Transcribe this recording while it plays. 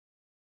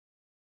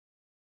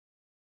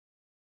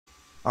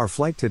Our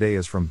flight today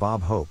is from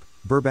Bob Hope,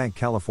 Burbank,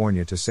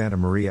 California to Santa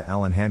Maria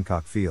Allen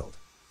Hancock Field.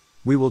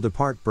 We will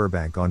depart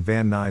Burbank on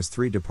Van Nuys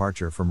 3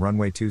 departure from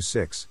runway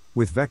 26,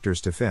 with vectors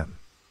to Phenom.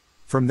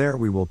 From there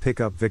we will pick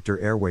up Victor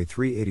Airway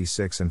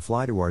 386 and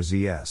fly to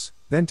RZS,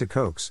 then to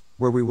Cox,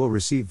 where we will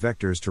receive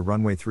vectors to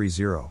runway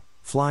 30,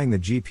 flying the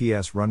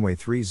GPS runway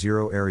 30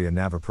 area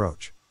nav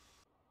approach.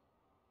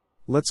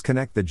 Let's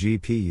connect the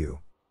GPU.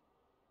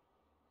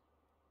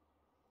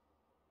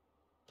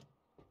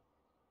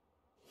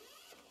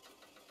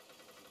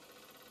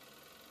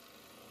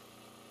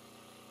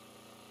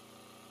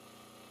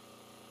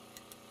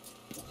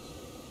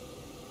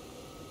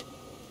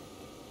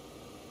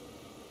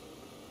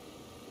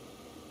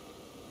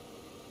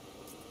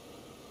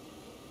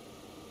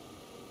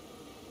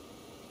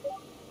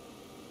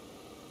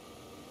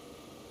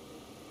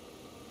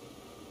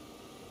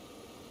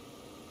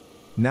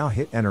 Now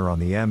hit enter on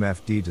the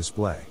MFD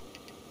display.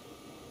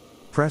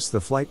 Press the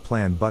flight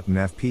plan button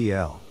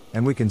FPL,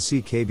 and we can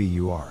see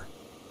KBUR.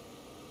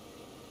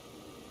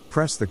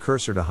 Press the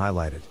cursor to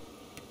highlight it.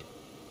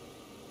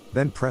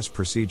 Then press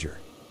procedure.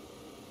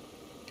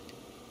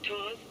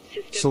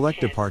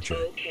 Select departure.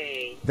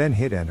 Okay. Then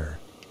hit enter.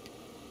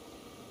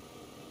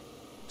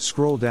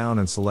 Scroll down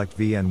and select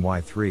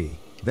VNY3,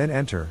 then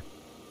enter.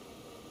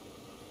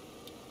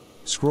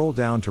 Scroll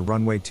down to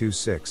runway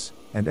 26,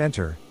 and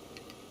enter.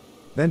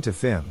 Then to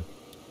Phenom.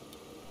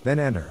 Then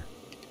enter.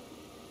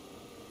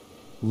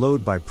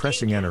 Load by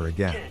pressing enter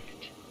again.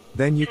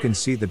 Then you can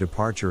see the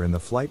departure in the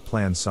flight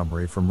plan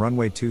summary from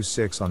runway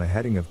 26 on a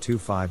heading of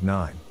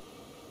 259.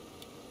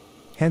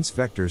 Hence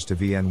vectors to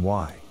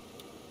VNY.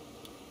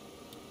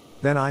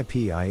 Then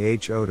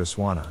IPIHO to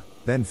Swana,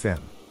 then Phenom.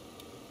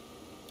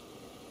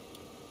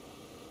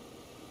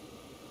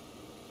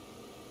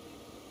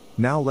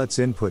 Now let's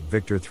input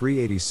Victor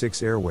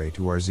 386 Airway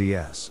to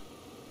RZS.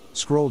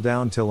 Scroll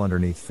down till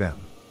underneath Phenom.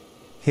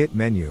 Hit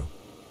menu.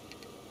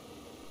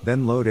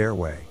 Then load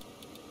airway.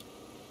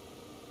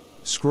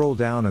 Scroll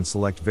down and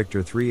select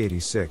Victor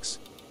 386.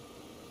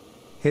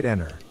 Hit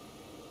enter.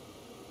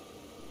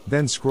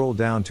 Then scroll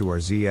down to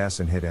RZS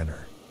and hit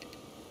enter.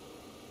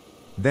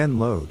 Then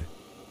load.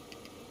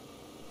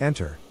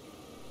 Enter.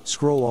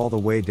 Scroll all the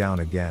way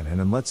down again and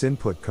then let's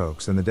input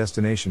Cox and the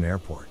destination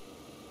airport.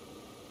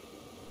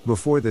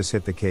 Before this,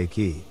 hit the K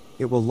key.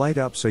 It will light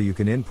up so you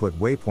can input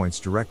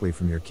waypoints directly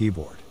from your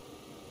keyboard.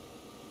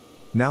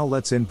 Now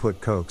let's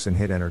input Cox and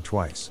hit enter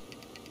twice.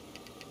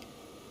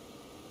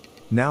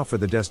 Now for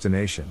the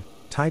destination,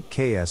 type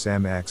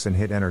KSMX and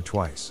hit enter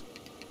twice.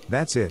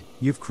 That's it,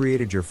 you've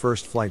created your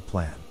first flight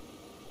plan.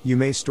 You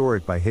may store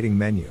it by hitting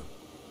menu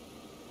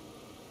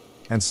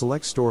and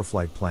select store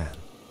flight plan.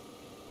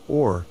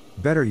 Or,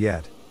 better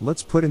yet,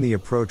 let's put in the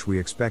approach we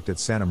expect at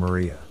Santa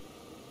Maria.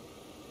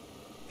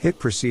 Hit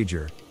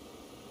procedure.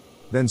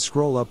 Then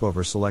scroll up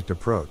over select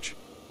approach.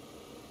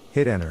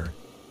 Hit enter.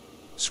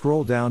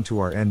 Scroll down to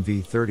our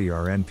NV30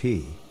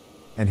 RNP.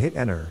 And hit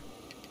enter.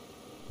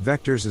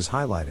 Vectors is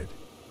highlighted.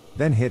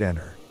 Then hit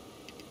enter.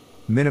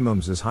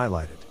 Minimums is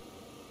highlighted.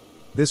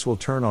 This will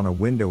turn on a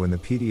window in the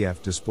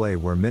PDF display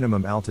where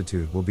minimum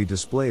altitude will be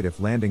displayed if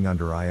landing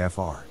under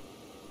IFR.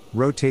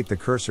 Rotate the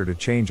cursor to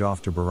change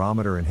off to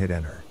barometer and hit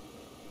enter.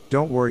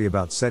 Don't worry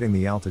about setting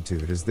the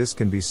altitude as this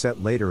can be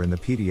set later in the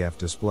PDF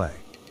display.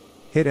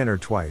 Hit enter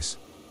twice.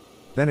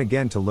 Then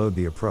again to load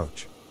the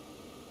approach.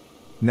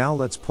 Now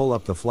let's pull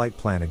up the flight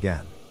plan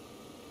again.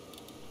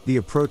 The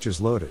approach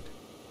is loaded.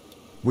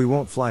 We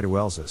won't fly to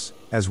Elsis,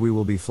 as we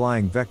will be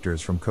flying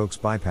vectors from Cox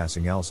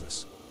bypassing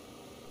Elsis.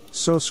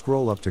 So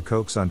scroll up to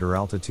Cox under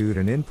altitude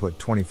and input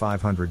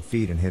 2,500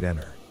 feet and hit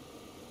enter.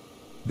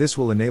 This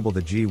will enable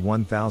the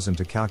G1000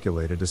 to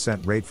calculate a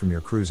descent rate from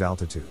your cruise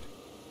altitude.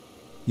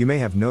 You may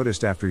have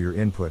noticed after your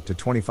input to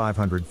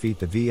 2,500 feet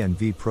the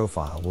VNV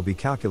profile will be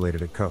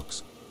calculated at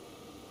Cox.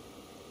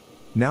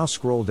 Now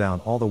scroll down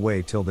all the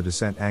way till the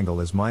descent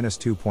angle is minus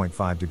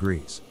 2.5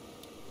 degrees.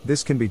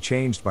 This can be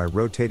changed by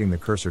rotating the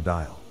cursor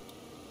dial.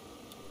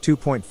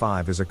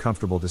 2.5 is a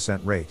comfortable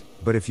descent rate,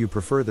 but if you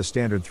prefer the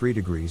standard 3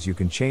 degrees you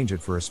can change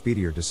it for a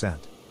speedier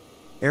descent.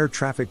 Air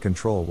traffic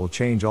control will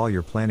change all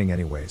your planning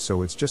anyway,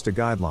 so it's just a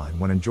guideline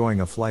when enjoying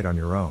a flight on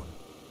your own.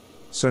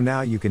 So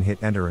now you can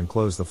hit enter and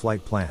close the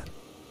flight plan.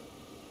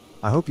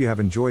 I hope you have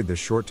enjoyed this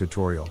short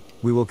tutorial.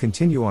 We will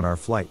continue on our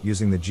flight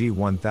using the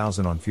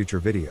G1000 on future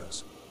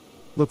videos.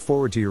 Look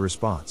forward to your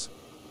response.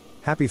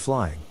 Happy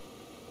flying!